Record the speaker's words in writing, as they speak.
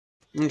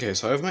Okay,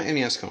 so I have my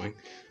NES going.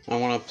 I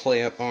want to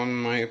play it on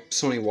my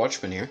Sony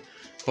Watchman here,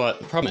 but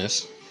the problem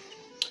is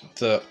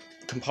the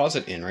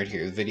composite in right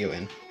here, video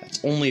in,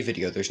 that's only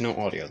video, there's no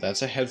audio.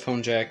 That's a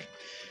headphone jack,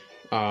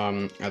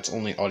 that's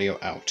only audio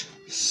out.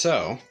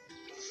 So,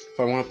 if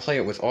I want to play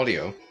it with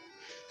audio,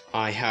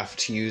 I have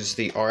to use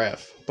the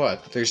RF,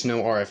 but there's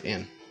no RF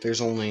in. There's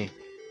only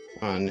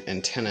an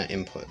antenna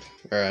input,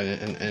 or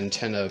an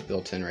antenna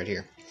built in right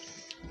here.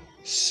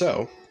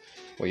 So,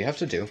 what you have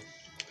to do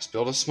is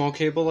build a small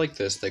cable like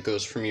this that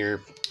goes from your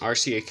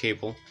RCA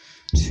cable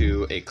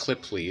to a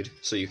clip lead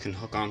so you can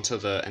hook onto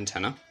the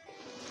antenna.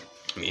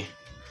 Let me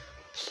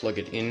plug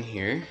it in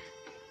here.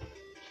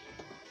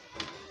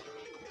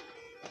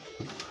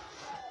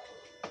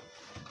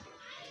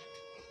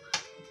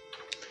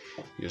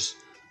 You just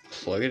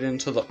plug it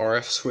into the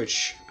RF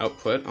switch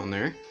output on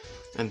there,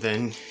 and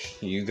then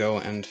you go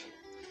and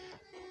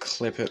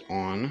clip it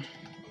on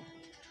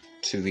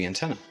to the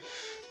antenna.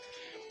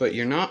 But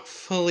you're not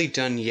fully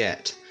done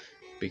yet,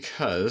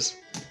 because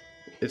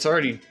it's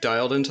already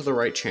dialed into the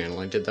right channel.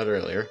 I did that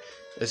earlier.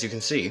 As you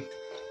can see,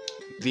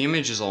 the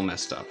image is all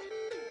messed up.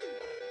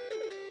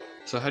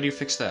 So how do you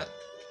fix that?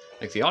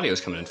 Like, the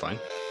audio's coming in fine.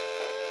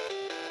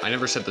 I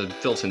never said the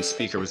built-in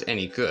speaker was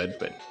any good,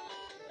 but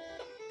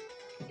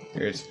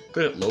it's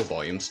good at low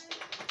volumes.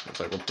 Looks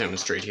like we'll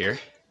demonstrate here.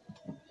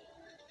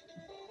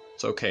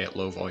 It's okay at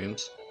low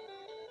volumes.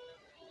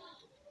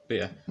 But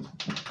yeah.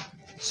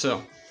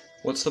 So,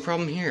 what's the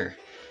problem here?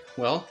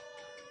 Well,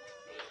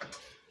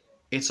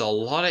 it's a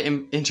lot of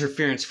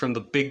interference from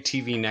the big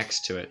TV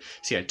next to it.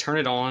 See, I turn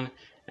it on,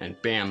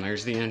 and bam,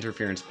 there's the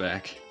interference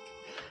back.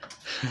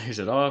 There's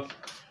it off,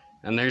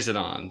 and there's it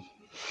on.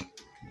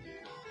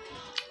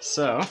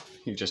 So,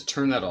 you just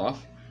turn that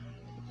off,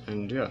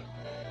 and yeah.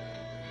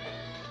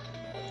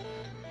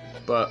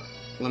 But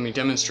let me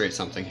demonstrate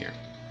something here.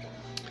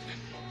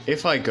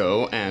 If I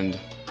go and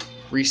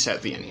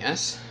reset the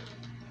NES,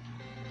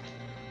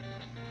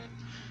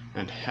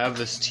 and have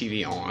this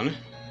TV on,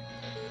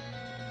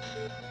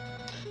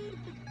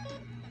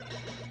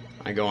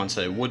 I go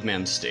onto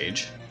Woodman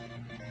stage.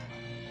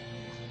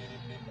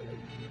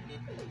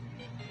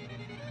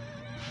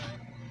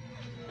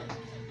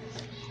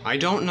 I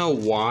don't know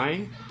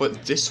why,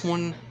 but this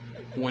one,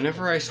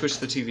 whenever I switch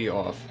the TV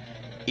off,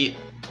 it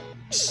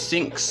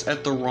syncs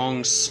at the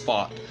wrong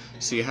spot.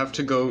 So you have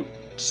to go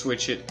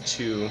switch it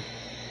to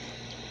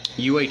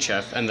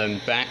UHF and then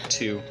back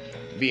to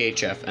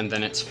VHF, and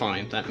then it's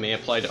fine. That may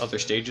apply to other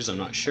stages, I'm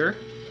not sure.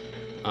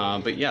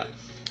 But yeah,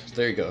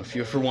 there you go. If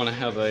you ever want to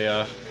have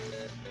a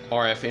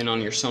RF in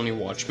on your Sony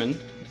Watchman,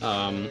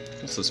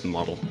 what's this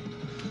model?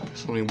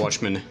 Sony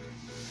Watchman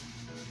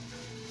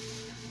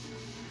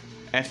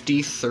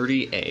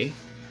FD-30A,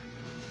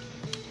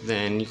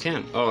 then you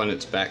can. Oh, and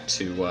it's back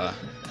to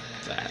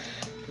that.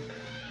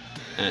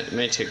 And it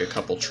may take a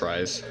couple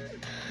tries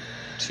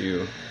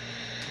to...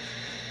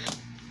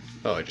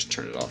 Oh, I just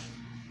turned it off.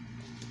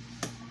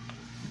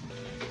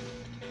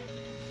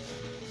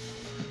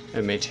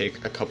 It may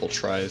take a couple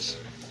tries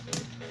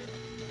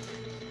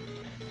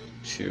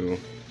to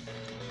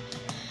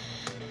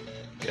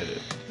get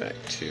it back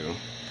to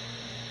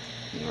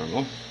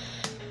normal.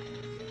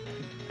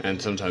 And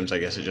sometimes I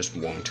guess it just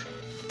won't.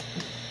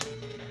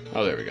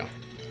 Oh, there we go.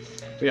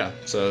 But yeah,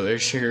 so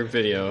there's your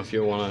video. If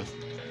you want to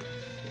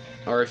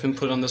RF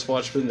input on this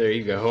Watchman, there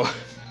you go.